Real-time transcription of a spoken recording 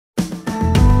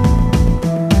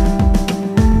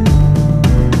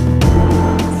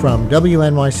From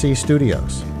WNYC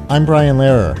Studios, I'm Brian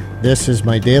Lehrer. This is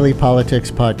my daily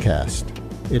politics podcast.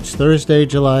 It's Thursday,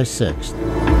 July 6th.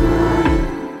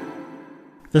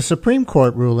 The Supreme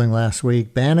Court ruling last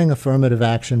week banning affirmative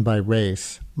action by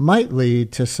race might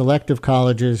lead to selective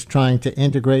colleges trying to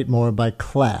integrate more by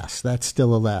class. That's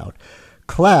still allowed.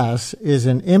 Class is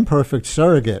an imperfect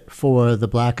surrogate for the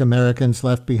Black Americans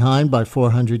left behind by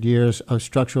 400 years of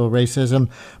structural racism,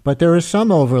 but there is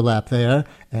some overlap there,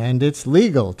 and it's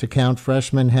legal to count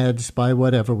freshman heads by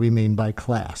whatever we mean by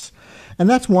class. And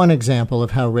that's one example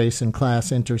of how race and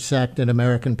class intersect in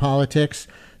American politics,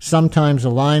 sometimes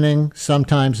aligning,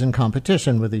 sometimes in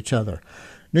competition with each other.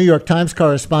 New York Times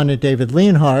correspondent David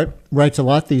Leonhardt writes a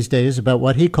lot these days about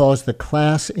what he calls the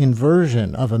class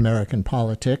inversion of American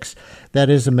politics. That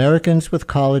is, Americans with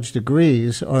college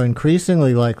degrees are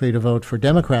increasingly likely to vote for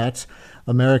Democrats.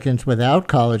 Americans without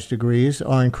college degrees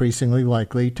are increasingly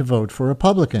likely to vote for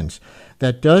Republicans.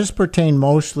 That does pertain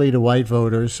mostly to white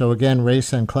voters, so again,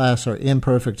 race and class are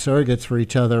imperfect surrogates for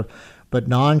each other. But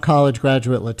non-college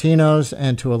graduate Latinos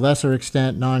and, to a lesser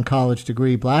extent, non-college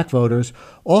degree black voters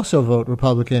also vote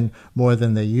Republican more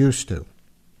than they used to.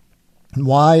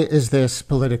 Why is this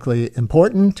politically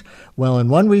important? Well, in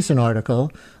one recent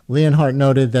article, Leonhardt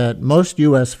noted that most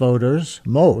U.S. voters,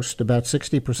 about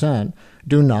 60%,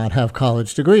 do not have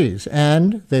college degrees,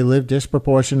 and they live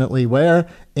disproportionately where?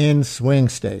 In swing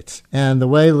states. And the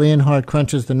way Leonhardt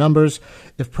crunches the numbers,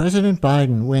 if President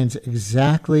Biden wins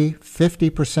exactly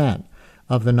 50%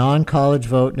 of the non-college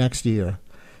vote next year,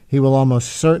 he will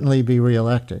almost certainly be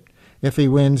reelected. If he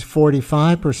wins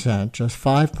 45%, just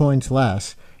 5 points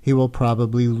less, he will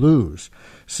probably lose.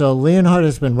 So Leonhardt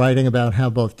has been writing about how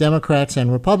both Democrats and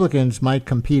Republicans might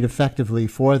compete effectively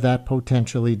for that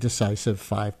potentially decisive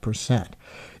 5%.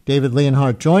 David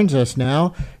Leonhardt joins us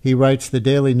now. He writes the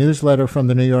daily newsletter from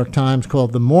the New York Times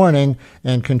called The Morning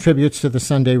and contributes to the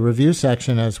Sunday Review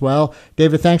section as well.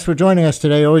 David, thanks for joining us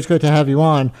today. Always good to have you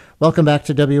on. Welcome back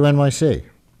to WNYC.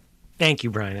 Thank you,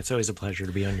 Brian. It's always a pleasure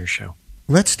to be on your show.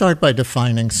 Let's start by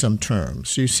defining some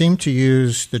terms. You seem to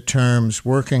use the terms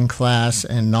working class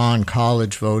and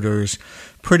non-college voters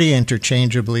pretty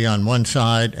interchangeably on one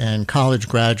side, and college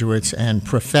graduates and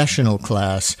professional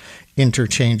class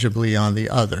interchangeably on the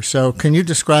other. So can you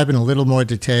describe in a little more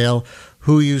detail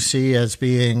who you see as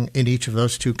being in each of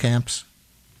those two camps?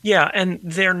 Yeah, and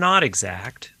they're not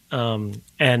exact.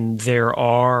 And there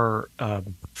are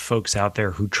folks out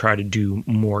there who try to do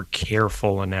more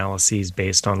careful analyses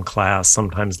based on class,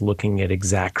 sometimes looking at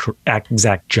exact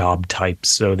job types,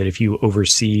 so that if you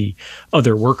oversee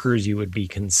other workers, you would be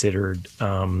considered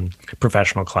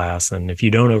professional class. And if you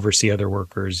don't oversee other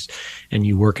workers and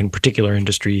you work in particular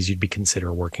industries, you'd be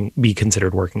considered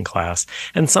working class.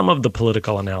 And some of the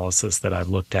political analysis that I've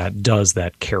looked at does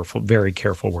that very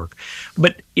careful work.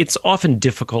 But it's often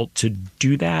difficult to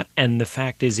do that. And the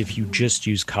fact is, if you just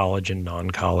use college and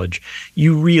non-college,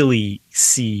 you really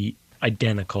see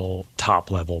identical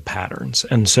top-level patterns.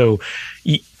 And so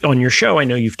on your show, I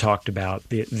know you've talked about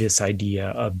this idea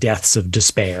of deaths of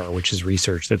despair, which is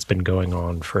research that's been going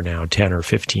on for now 10 or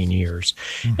 15 years.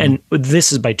 Mm-hmm. And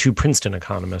this is by two Princeton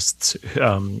economists,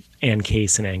 Ann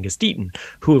Case and Angus Deaton,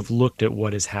 who have looked at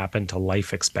what has happened to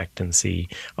life expectancy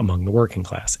among the working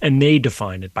class. And they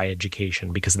define it by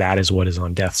education because that is what is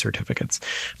on death certificates.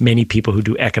 Many people who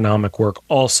do economic work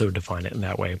also define it in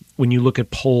that way. When you look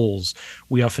at polls,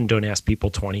 we often don't ask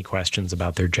people 20 questions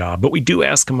about their job, but we do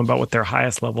ask them about what their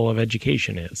highest level of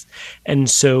education is. And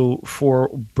so for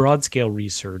broad-scale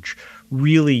research,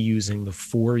 really using the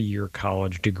 4-year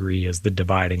college degree as the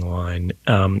dividing line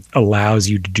allows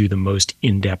you to do the most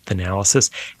in-depth analysis.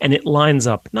 And it lines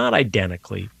up not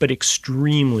identically, but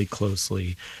extremely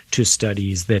closely to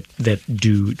studies that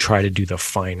do try to do the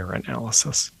finer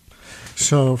analysis.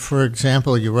 So, for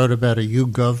example, you wrote about a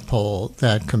YouGov poll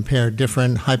that compared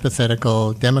different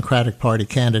hypothetical Democratic Party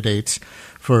candidates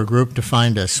for a group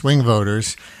defined as swing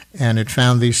voters, and it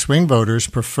found these swing voters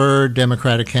preferred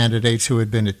Democratic candidates who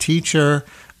had been a teacher,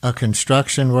 a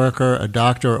construction worker, a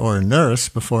doctor, or a nurse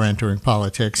before entering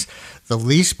politics. The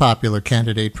least popular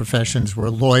candidate professions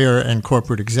were lawyer and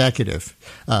corporate executive.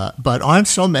 But aren't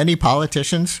so many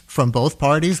politicians from both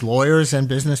parties lawyers and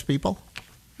business people?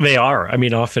 They are. I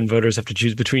mean, often voters have to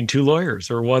choose between two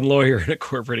lawyers or one lawyer and a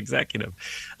corporate executive.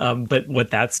 But what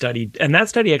that study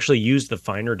actually used the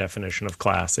finer definition of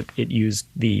class. It used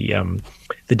the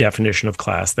definition of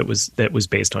class that was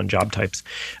based on job types.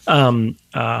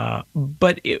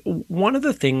 But one of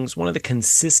the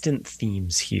consistent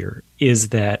themes here is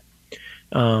that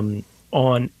on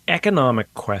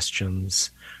economic questions,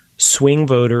 swing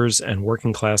voters and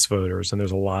working class voters, and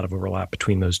there's a lot of overlap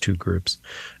between those two groups,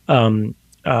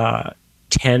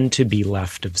 tend to be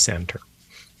left of center.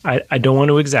 I don't want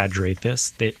to exaggerate this.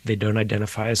 They don't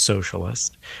identify as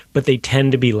socialist, but they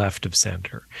tend to be left of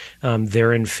center.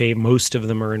 They're in favor. Most of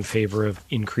them are in favor of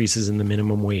increases in the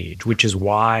minimum wage, which is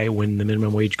why when the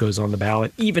minimum wage goes on the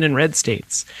ballot, even in red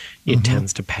states, it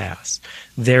tends to pass.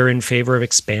 They're in favor of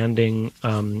expanding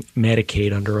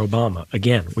Medicaid under Obama,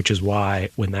 again, which is why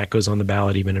when that goes on the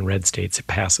ballot, even in red states, it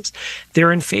passes.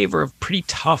 They're in favor of pretty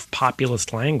tough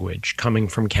populist language coming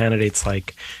from candidates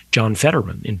like John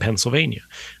Fetterman in Pennsylvania.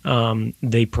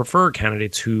 They prefer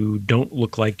candidates who don't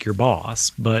look like your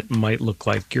boss, but might look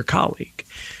like your colleague.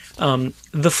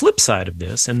 The flip side of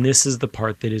this, and this is the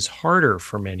part that is harder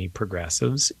for many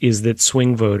progressives, is that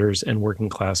swing voters and working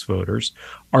class voters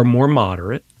are more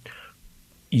moderate,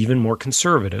 even more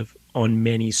conservative on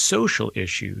many social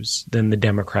issues than the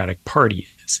Democratic Party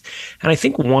is. And I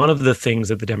think one of the things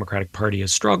that the Democratic Party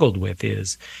has struggled with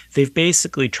is they've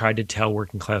basically tried to tell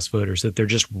working class voters that they're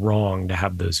just wrong to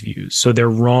have those views. So they're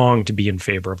wrong to be in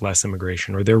favor of less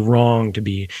immigration, or they're wrong to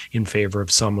be in favor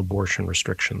of some abortion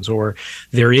restrictions, or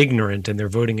they're ignorant and they're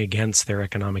voting against their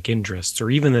economic interests, or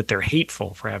even that they're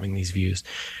hateful for having these views.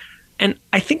 And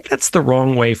I think that's the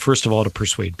wrong way, first of all, to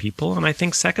persuade people. And I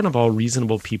think, second of all,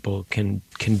 reasonable people can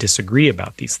disagree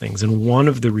about these things. And one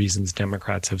of the reasons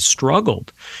Democrats have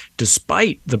struggled,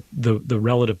 despite the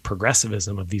relative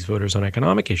progressivism of these voters on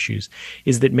economic issues,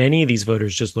 is that many of these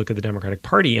voters just look at the Democratic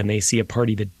Party and they see a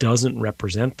party that doesn't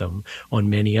represent them on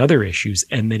many other issues,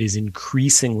 and that is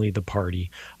increasingly the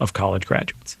party of college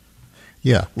graduates.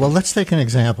 Yeah. Well, let's take an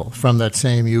example from that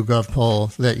same YouGov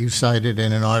poll that you cited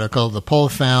in an article. The poll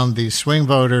found these swing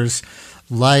voters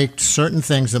liked certain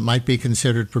things that might be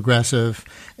considered progressive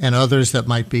and others that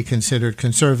might be considered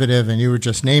conservative. And you were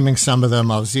just naming some of them.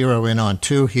 I'll zero in on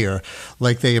two here.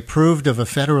 Like they approved of a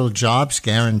federal jobs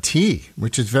guarantee,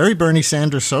 which is very Bernie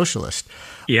Sanders socialist.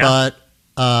 Yeah. But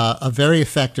a very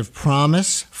effective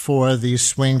promise for these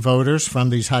swing voters from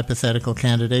these hypothetical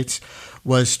candidates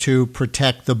was to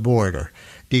protect the border.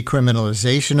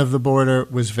 Decriminalization of the border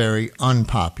was very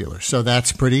unpopular. So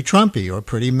that's pretty Trumpy or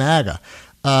pretty MAGA.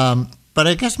 But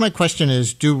I guess my question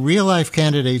is, do real-life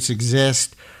candidates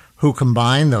exist who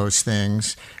combine those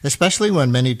things, especially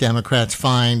when many Democrats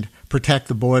find protect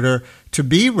the border to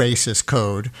be racist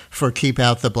code for keep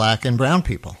out the black and brown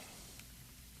people?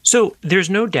 So there's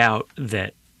no doubt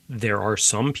that there are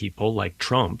some people like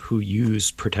Trump who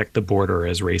use protect the border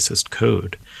as racist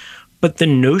code. But the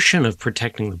notion of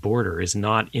protecting the border is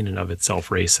not in and of itself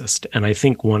racist. And I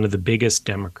think one of the biggest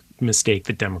mistake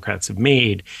that Democrats have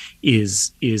made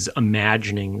is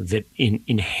imagining that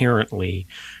inherently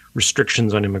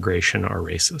restrictions on immigration are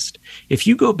racist. If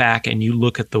you go back and you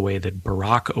look at the way that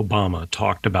Barack Obama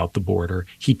talked about the border,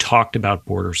 he talked about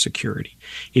border security.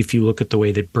 If you look at the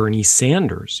way that Bernie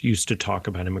Sanders used to talk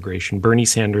about immigration, Bernie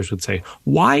Sanders would say,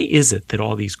 why is it that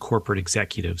all these corporate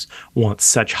executives want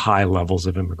such high levels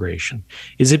of immigration?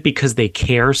 Is it because they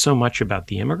care so much about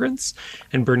the immigrants?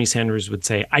 And Bernie Sanders would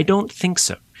say, I don't think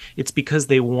so. It's because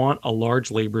they want a large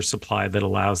labor supply that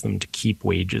allows them to keep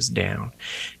wages down.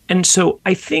 And so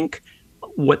I think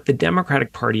what the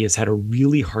Democratic Party has had a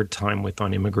really hard time with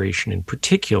on immigration in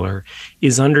particular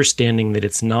is understanding that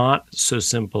it's not so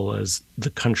simple as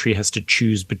the country has to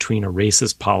choose between a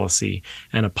racist policy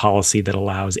and a policy that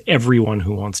allows everyone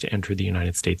who wants to enter the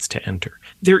United States to enter.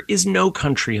 There is no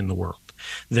country in the world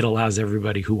that allows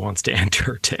everybody who wants to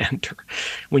enter to enter.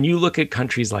 When you look at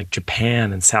countries like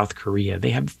Japan and South Korea, they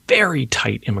have very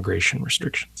tight immigration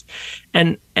restrictions.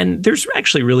 And there's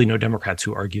actually really no Democrats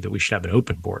who argue that we should have an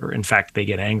open border. In fact, they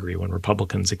get angry when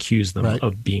Republicans accuse them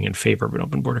of being in favor of an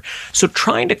open border. So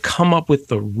trying to come up with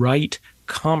the right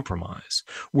compromise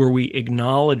where we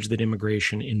acknowledge that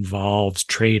immigration involves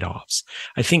trade-offs,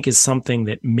 I think is something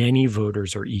that many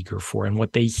voters are eager for. And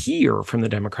what they hear from the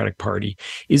Democratic Party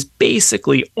is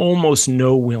basically almost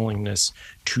no willingness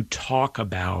to talk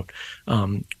about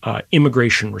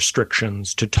immigration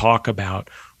restrictions, to talk about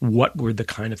what were the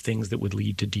kind of things that would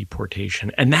lead to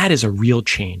deportation. And that is a real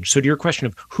change. So to your question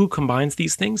of who combines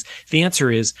these things, the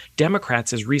answer is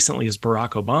Democrats, as recently as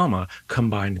Barack Obama,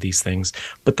 combined these things.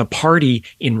 But the party,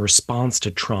 in response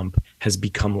to Trump, has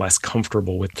become less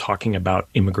comfortable with talking about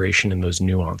immigration in those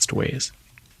nuanced ways.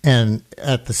 And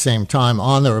at the same time,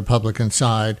 on the Republican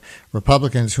side,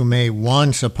 Republicans who may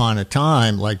once upon a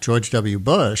time, like George W.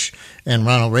 Bush and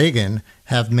Ronald Reagan,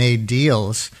 have made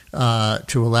deals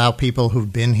to allow people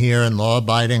who've been here and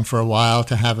law-abiding for a while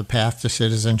to have a path to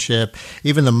citizenship.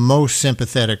 Even the most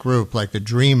sympathetic group, like the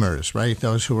Dreamers, right,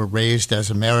 those who were raised as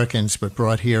Americans but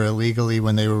brought here illegally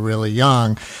when they were really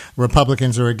young,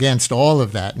 Republicans are against all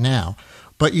of that now.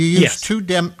 But you use Yes.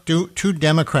 two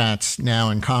Democrats now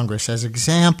in Congress as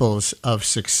examples of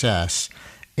success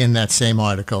in that same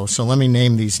article. So let me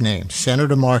name these names: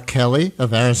 Senator Mark Kelly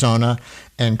of Arizona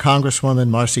and Congresswoman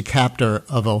Marcy Kaptur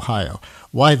of Ohio.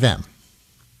 Why them?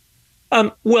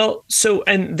 And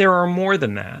there are more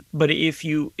than that. But if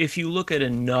you look at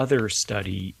another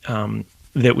study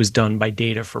that was done by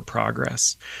Data for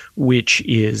Progress, which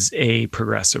is a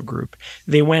progressive group,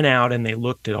 they went out and they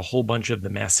looked at a whole bunch of the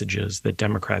messages that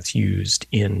Democrats used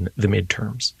in the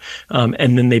midterms,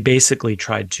 and then they basically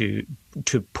tried to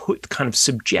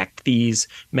subject these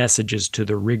messages to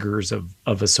the rigors of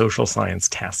a social science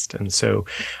test. And so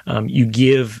you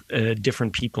give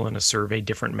different people in a survey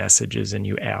different messages and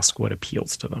you ask what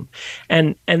appeals to them.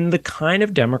 And the kind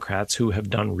of Democrats who have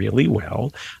done really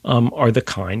well are the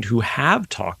kind who have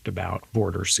talked about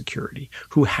border security,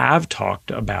 who have talked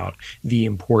about the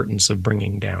importance of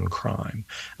bringing down crime,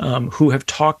 who have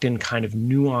talked in kind of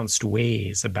nuanced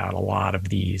ways about a lot of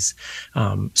these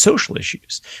social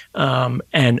issues.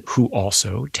 And who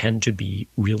also tend to be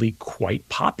really quite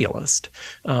populist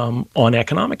on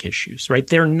economic issues, right?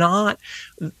 They're not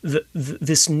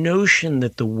this notion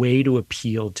that the way to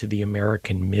appeal to the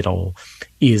American middle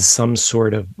is some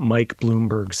sort of Mike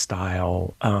Bloomberg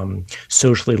style,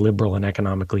 socially liberal and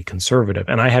economically conservative.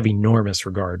 And I have enormous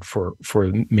regard for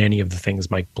many of the things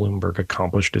Mike Bloomberg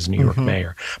accomplished as New York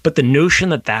mayor. But the notion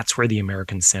that that's where the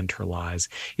American center lies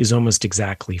is almost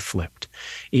exactly flipped.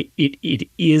 It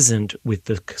isn't with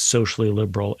the socially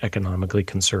liberal, economically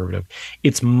conservative.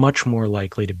 It's much more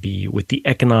likely to be with the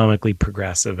economically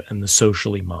progressive and the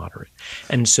socially moderate.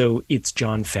 And so it's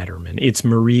John Fetterman, it's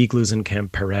Marie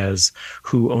Gluesenkamp-Perez,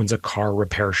 who owns a car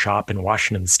repair shop in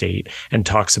Washington state and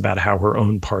talks about how her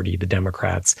own party, the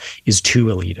Democrats, is too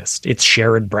elitist. It's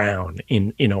Sherrod Brown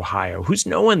in Ohio, who's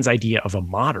no one's idea of a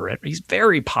moderate. He's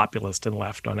very populist and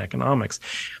left on economics,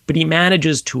 but he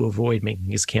manages to avoid making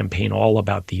his campaign all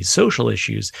about these social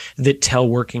issues that tell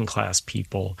working class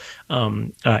people,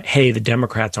 hey, the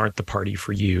Democrats aren't the party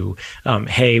for you.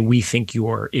 Hey, we think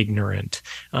you're ignorant.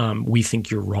 We think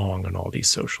you're wrong on all these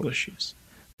social issues.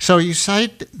 So you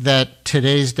cite that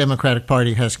today's Democratic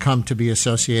Party has come to be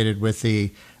associated with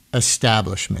the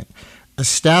establishment.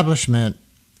 Establishment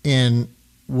in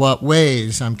what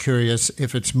ways? I'm curious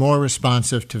if it's more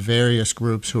responsive to various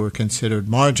groups who are considered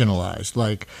marginalized,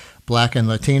 like Black and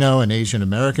Latino and Asian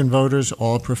American voters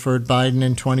all preferred Biden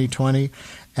in 2020,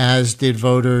 as did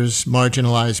voters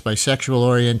marginalized by sexual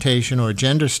orientation or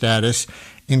gender status,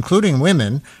 including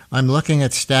women. I'm looking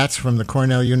at stats from the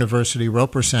Cornell University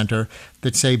Roper Center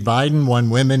that say Biden won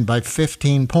women by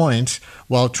 15 points,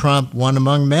 while Trump won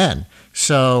among men.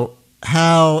 So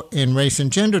how, in race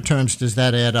and gender terms, does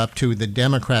that add up to the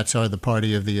Democrats are the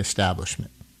party of the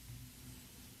establishment?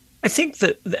 I think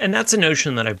that, and that's a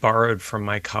notion that I borrowed from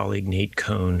my colleague Nate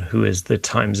Cohn, who is the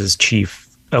Times' chief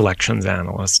elections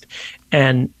analyst.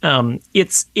 And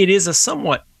it is a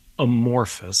somewhat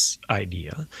amorphous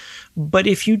idea. But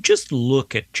if you just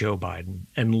look at Joe Biden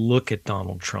and look at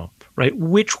Donald Trump, right,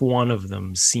 which one of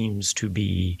them seems to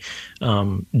be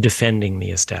defending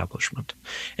the establishment?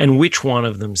 And which one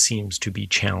of them seems to be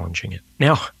challenging it?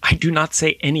 Now, I do not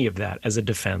say any of that as a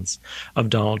defense of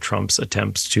Donald Trump's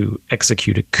attempts to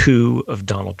execute a coup, of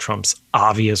Donald Trump's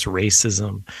obvious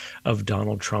racism, of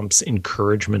Donald Trump's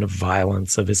encouragement of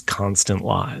violence, of his constant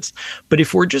lies. But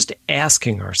if we're just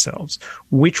asking ourselves,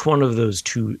 which one of those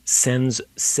two sends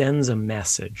a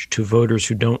message to voters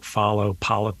who don't follow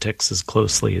politics as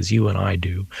closely as you and I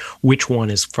do, which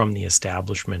one is from the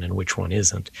establishment and which one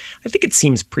isn't, I think it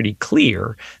seems pretty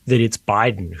clear that it's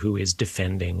Biden who is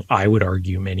defending, I would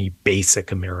argue, many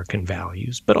basic American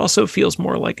values, but also feels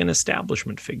more like an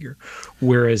establishment figure,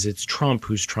 whereas it's Trump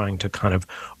who's trying to kind of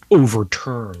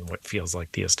overturn what feels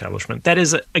like the establishment. That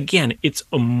is, again, it's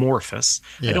amorphous.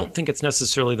 Yeah. I don't think it's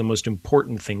necessarily the most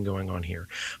important thing going on here.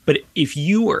 But if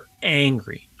you are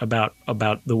angry about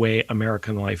the way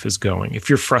American life is going, if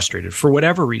you're frustrated for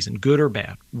whatever reason, good or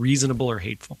bad, reasonable or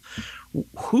hateful,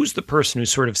 who's the person who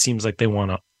sort of seems like they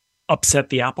want to upset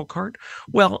the apple cart?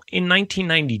 Well, in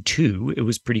 1992, it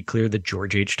was pretty clear that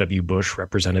George H.W. Bush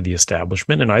represented the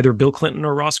establishment, and either Bill Clinton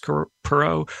or Ross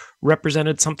Perot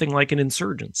represented something like an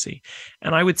insurgency.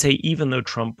 And I would say even though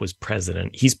Trump was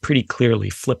president, he's pretty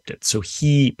clearly flipped it. So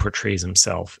he portrays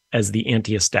himself as the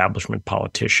anti-establishment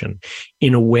politician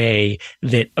in a way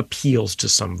that appeals to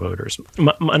some voters.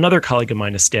 Another colleague of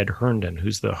mine, Stead Herndon,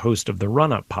 who's the host of the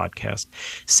Run Up podcast,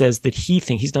 says that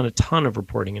he's done a ton of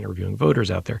reporting, interviewing voters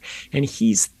out there. And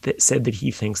he's said that he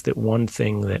thinks that one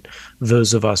thing that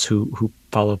those of us who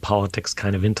follow politics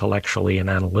kind of intellectually and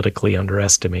analytically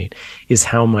underestimate is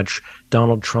how much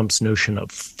Donald Trump's notion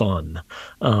of fun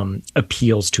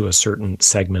appeals to a certain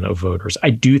segment of voters. I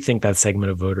do think that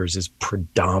segment of voters is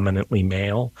predominantly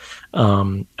male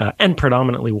and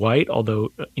predominantly white, although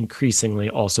increasingly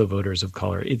also voters of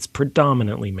color. It's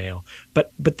predominantly male.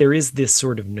 But there is this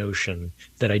sort of notion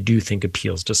that I do think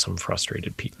appeals to some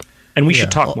frustrated people. And we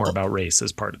should talk more about race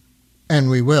as part of it. And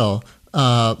we will.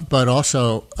 But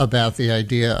also about the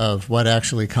idea of what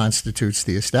actually constitutes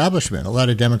the establishment. A lot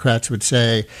of Democrats would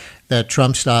say that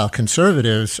Trump-style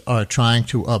conservatives are trying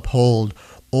to uphold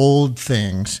old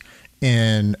things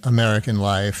in American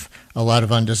life, a lot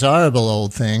of undesirable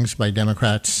old things by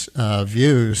Democrats'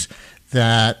 views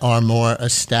that are more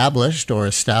established or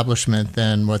establishment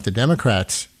than what the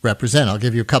Democrats represent. I'll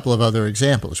give you a couple of other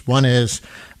examples. One is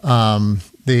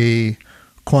the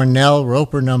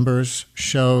Cornell-Roper numbers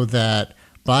show that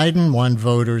Biden won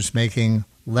voters making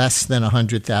less than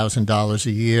 $100,000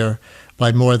 a year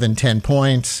by more than 10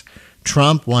 points.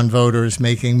 Trump won voters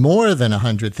making more than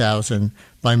 $100,000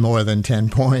 by more than 10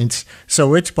 points. So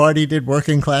which party did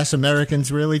working-class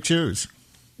Americans really choose?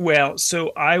 Well,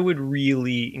 so I would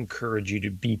really encourage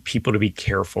people to be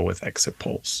careful with exit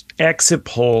polls. Exit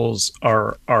polls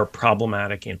are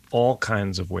problematic in all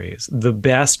kinds of ways. The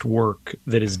best work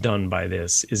that is done by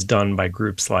this is done by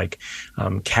groups like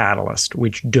Catalyst,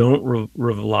 which don't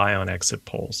rely on exit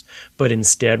polls, but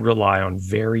instead rely on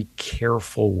very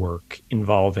careful work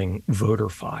involving voter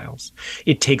files.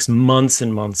 It takes months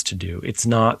and months to do. It's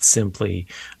not simply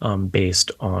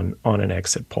based on an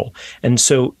exit poll, and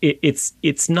so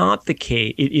it's not the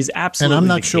case. It is absolutely. And I'm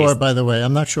not sure, by the way,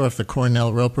 I'm not sure if the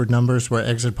Cornell-Roper numbers were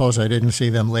exit polls. I didn't see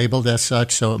them labeled as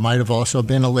such, so it might have also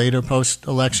been a later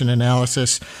post-election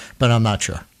analysis, but I'm not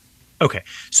sure. Okay.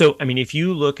 So, I mean, if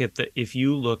you look, it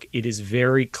is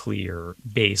very clear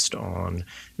based on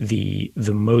the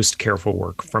most careful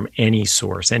work from any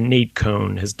source. And Nate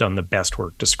Cohn has done the best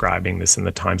work describing this in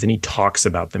the Times, and he talks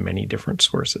about the many different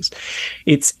sources.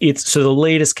 So the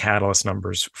latest Catalyst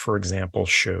numbers, for example,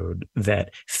 showed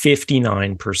that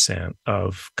 59%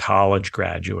 of college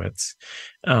graduates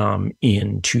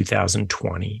in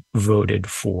 2020 voted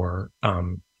for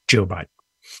Joe Biden.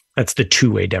 That's the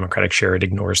two-way Democratic share. It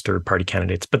ignores third-party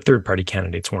candidates, but third-party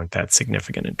candidates weren't that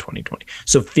significant in 2020.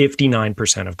 So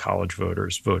 59% of college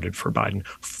voters voted for Biden.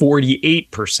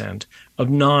 48% of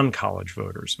non-college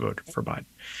voters voted for Biden.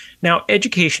 Now,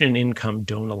 education and income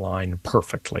don't align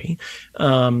perfectly,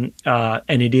 and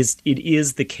it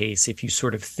is the case if you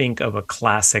sort of think of a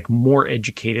classic, more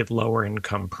educated,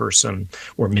 lower-income person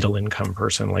or middle-income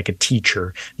person, like a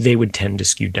teacher, they would tend to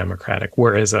skew Democratic,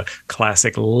 whereas a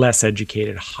classic, less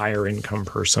educated, higher-income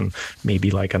person, maybe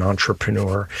like an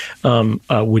entrepreneur,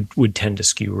 would tend to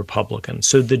skew Republican.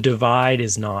 So the divide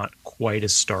is not quite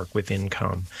as stark with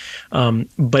income,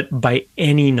 but by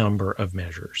any number of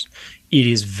measures, it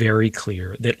is very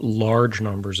clear that large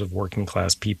numbers of working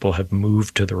class people have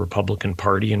moved to the Republican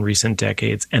Party in recent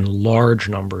decades, and large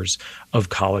numbers of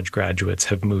college graduates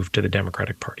have moved to the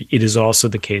Democratic Party. It is also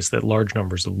the case that large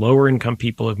numbers of lower income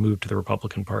people have moved to the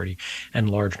Republican Party, and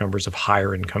large numbers of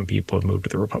higher income people have moved to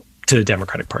the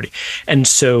Democratic Party. And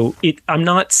so I'm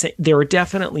not saying there are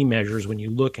definitely measures when you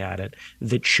look at it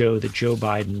that show that Joe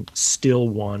Biden still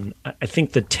won. I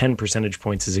think the 10 percentage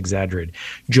points is exaggerated.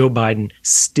 Joe Biden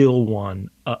still won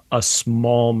a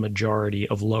small majority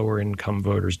of lower income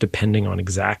voters, depending on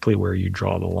exactly where you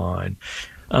draw the line.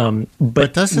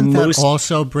 But doesn't that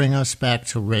also bring us back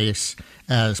to race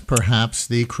as perhaps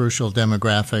the crucial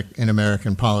demographic in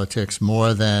American politics,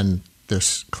 more than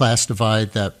this class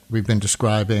divide that we've been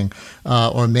describing,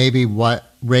 or maybe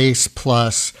what race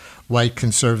plus white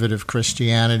conservative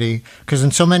Christianity? Because in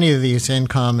so many of these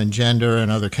income and gender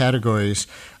and other categories,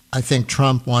 I think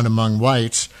Trump won among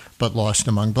whites but lost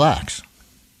among blacks.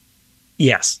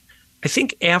 Yes. I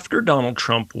think after Donald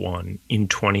Trump won in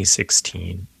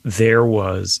 2016, there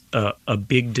was a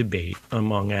big debate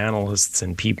among analysts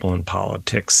and people in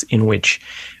politics in which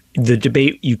the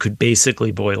debate, you could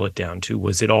basically boil it down to,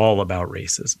 was it all about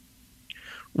racism?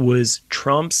 Was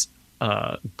Trump's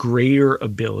greater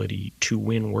ability to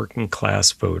win working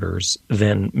class voters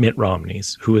than Mitt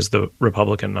Romney's, who was the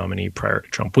Republican nominee prior to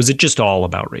Trump? Was it just all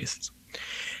about racism?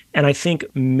 And I think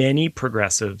many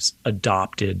progressives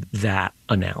adopted that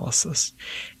analysis.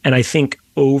 And I think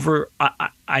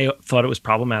I thought it was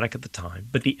problematic at the time,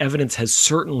 but the evidence has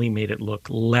certainly made it look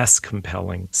less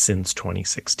compelling since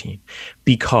 2016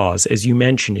 because, as you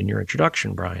mentioned in your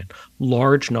introduction, Brian,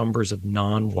 large numbers of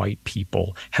non-white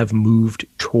people have moved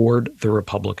toward the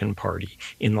Republican Party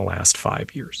in the last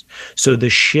 5 years. So the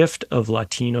shift of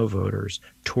Latino voters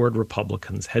toward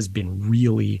Republicans has been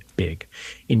really big.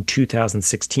 In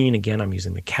 2016, again, I'm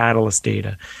using the Catalyst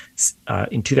data.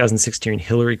 In 2016,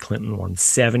 Hillary Clinton won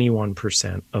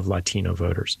 71% of Latino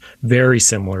voters, very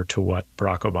similar to what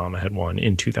Barack Obama had won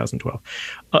in 2012.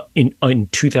 In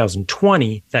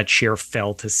 2020, that share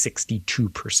fell to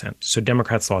 62%. So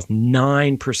Democrats lost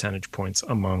 9 percentage points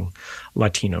among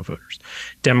Latino voters.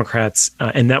 Democrats,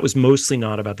 and that was mostly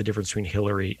not about the difference between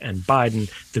Hillary and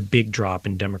Biden. The big drop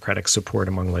in Democratic support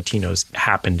among Latinos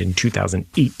happened in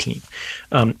 2018.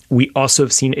 We also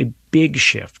have seen a big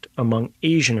shift among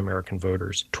Asian American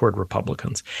voters toward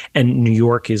Republicans. And New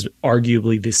York is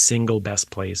arguably the single best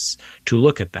place to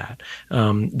look at that.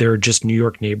 There are just New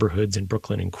York neighborhoods in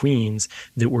Brooklyn and Queens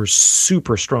that were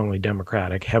super strongly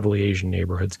Democratic, heavily Asian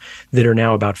neighborhoods that are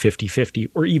now about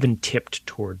 50-50 or even tipped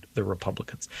toward the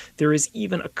Republicans. There is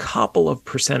even a couple of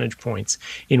percentage points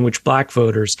in which Black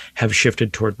voters have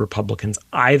shifted toward Republicans,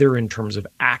 either in terms of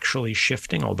actually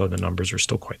shifting, although the numbers are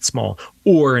still quite small,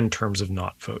 or in terms of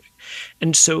not voting.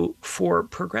 And so for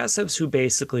progressives who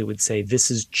basically would say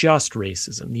this is just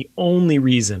racism, the only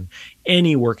reason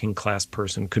any working class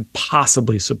person could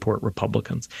possibly support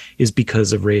Republicans is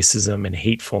because of racism and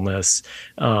hatefulness,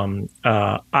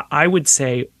 I would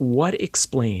say what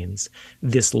explains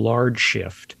this large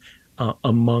shift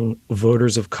among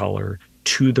voters of color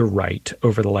to the right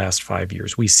over the last 5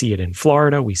 years. We see it in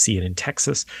Florida. We see it in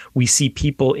Texas. We see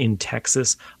people in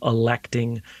Texas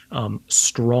electing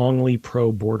strongly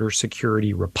pro-border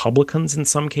security Republicans in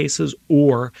some cases,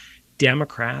 or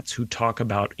Democrats who talk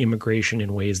about immigration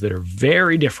in ways that are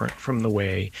very different from the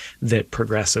way that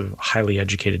progressive, highly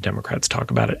educated Democrats talk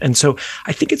about it. And so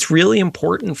I think it's really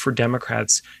important for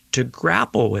Democrats to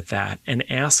grapple with that and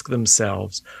ask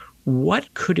themselves,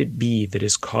 what could it be that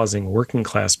is causing working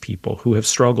class people who have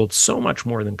struggled so much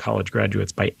more than college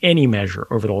graduates by any measure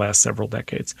over the last several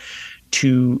decades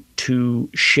to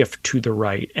shift to the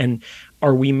right? And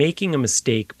are we making a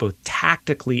mistake both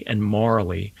tactically and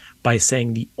morally by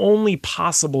saying the only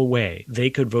possible way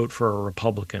they could vote for a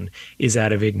Republican is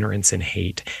out of ignorance and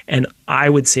hate? And I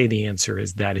would say the answer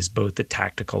is that is both a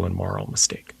tactical and moral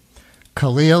mistake.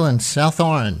 Khalil in South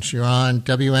Orange. You're on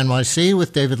WNYC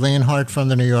with David Leonhardt from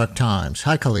the New York Times.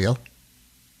 Hi, Khalil.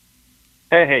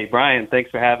 Hey, Brian. Thanks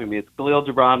for having me. It's Khalil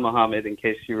Gibran Muhammad, in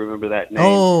case you remember that name.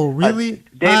 Oh, really?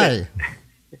 David, hi.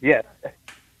 Yes.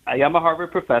 I am a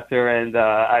Harvard professor, and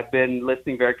I've been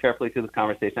listening very carefully to this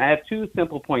conversation. I have two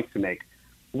simple points to make.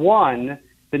 One,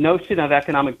 the notion of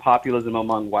economic populism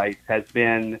among whites has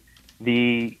been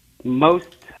the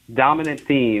most dominant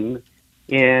theme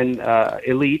in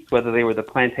elites, whether they were the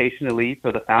plantation elites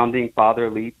or the founding father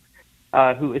elites,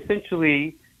 who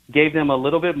essentially gave them a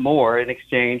little bit more in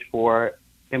exchange for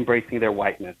embracing their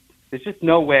whiteness. There's just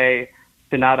no way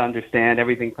to not understand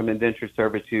everything from indentured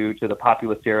servitude to the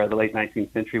populist era of the late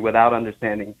 19th century without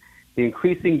understanding the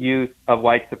increasing use of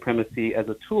white supremacy as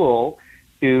a tool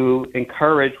to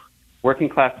encourage working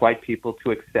class white people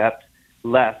to accept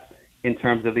less in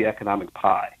terms of the economic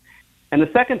pie. And the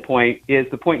second point is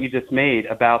the point you just made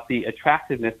about the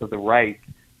attractiveness of the right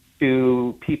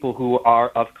to people who are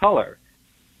of color.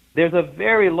 There's a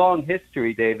very long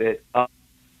history, David, of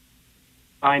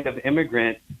kind of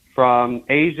immigrants from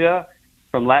Asia,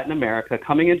 from Latin America,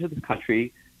 coming into this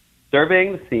country,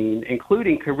 surveying the scene,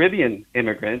 including Caribbean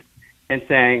immigrants, and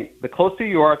saying the closer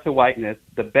you are to whiteness,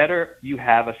 the better you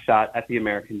have a shot at the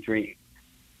American dream.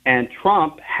 And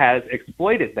Trump has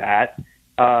exploited that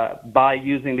by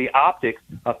using the optics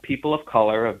of people of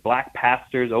color, of black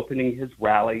pastors opening his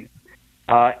rallies.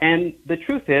 And the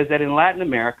truth is that in Latin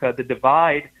America, the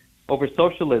divide over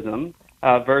socialism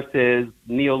versus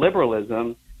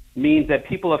neoliberalism means that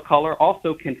people of color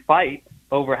also can fight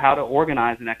over how to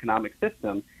organize an economic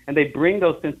system, and they bring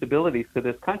those sensibilities to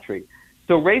this country.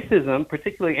 So racism,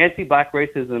 particularly anti-black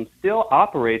racism, still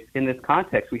operates in this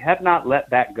context. We have not let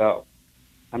that go.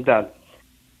 I'm done.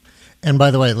 And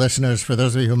by the way, listeners, for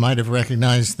those of you who might have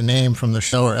recognized the name from the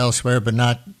show or elsewhere, but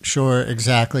not sure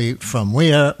exactly from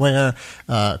where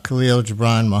Khalil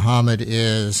Gibran Muhammad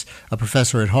is a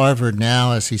professor at Harvard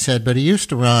now, as he said, but he used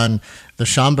to run the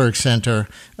Schomburg Center,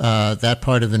 that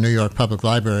part of the New York Public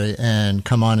Library, and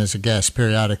come on as a guest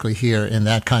periodically here in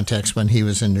that context when he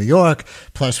was in New York,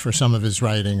 plus for some of his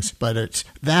writings. But it's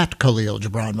that Khalil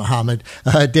Gibran Muhammad.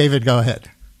 David, go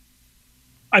ahead.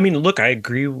 I mean, look, I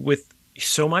agree with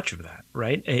So much of that,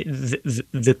 right? Is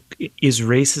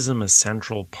racism a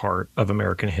central part of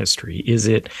American history? Is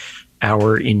it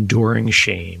our enduring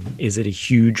shame? Is it a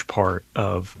huge part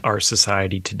of our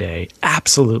society today?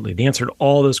 Absolutely. The answer to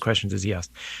all those questions is yes.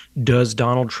 Does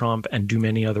Donald Trump and do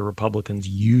many other Republicans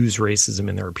use racism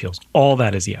in their appeals? All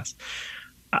that is yes.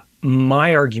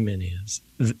 My argument is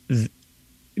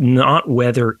not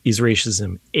whether is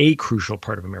racism a crucial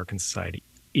part of American society.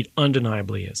 It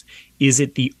undeniably is. Is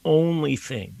it the only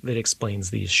thing that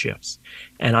explains these shifts?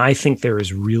 And I think there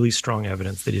is really strong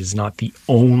evidence that it is not the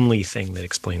only thing that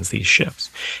explains these shifts.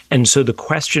 And so the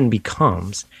question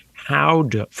becomes,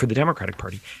 for the Democratic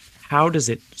Party, how does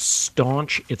it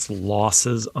staunch its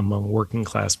losses among working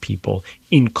class people,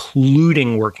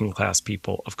 including working class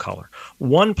people of color?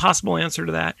 One possible answer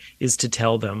to that is to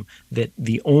tell them that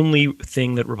the only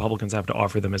thing that Republicans have to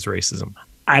offer them is racism.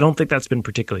 I don't think that's been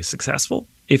particularly successful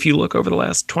if you look over the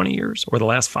last 20 years or the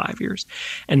last 5 years.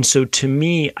 And so to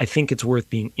me, I think it's worth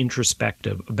being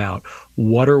introspective about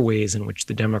what are ways in which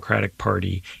the Democratic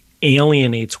Party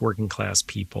alienates working class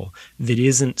people that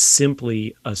isn't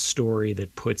simply a story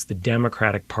that puts the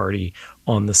Democratic Party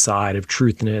on the side of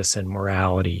truthness and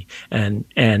morality and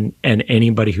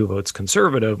anybody who votes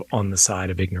conservative on the side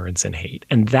of ignorance and hate.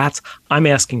 And I'm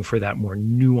asking for that more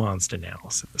nuanced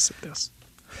analysis of this.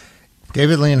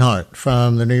 David Leonhardt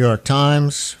from the New York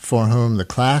Times, for whom the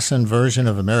class inversion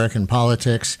of American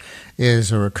politics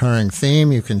is a recurring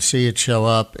theme. You can see it show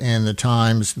up in the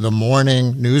Times The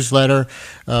Morning newsletter,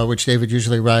 which David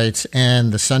usually writes,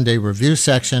 and the Sunday Review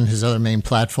section, his other main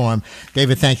platform.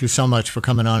 David, thank you so much for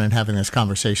coming on and having this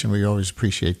conversation. We always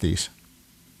appreciate these.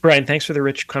 Brian, thanks for the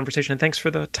rich conversation, and thanks for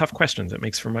the tough questions. It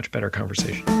makes for much better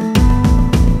conversation.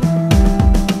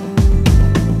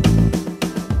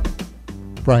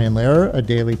 Brian Lehrer, a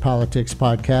daily politics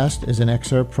podcast, is an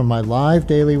excerpt from my live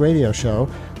daily radio show,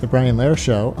 The Brian Lehrer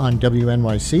Show, on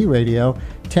WNYC Radio,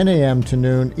 10 a.m. to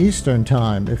noon Eastern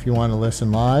Time, if you want to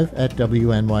listen live at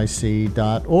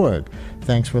wnyc.org.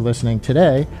 Thanks for listening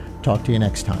today. Talk to you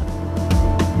next time.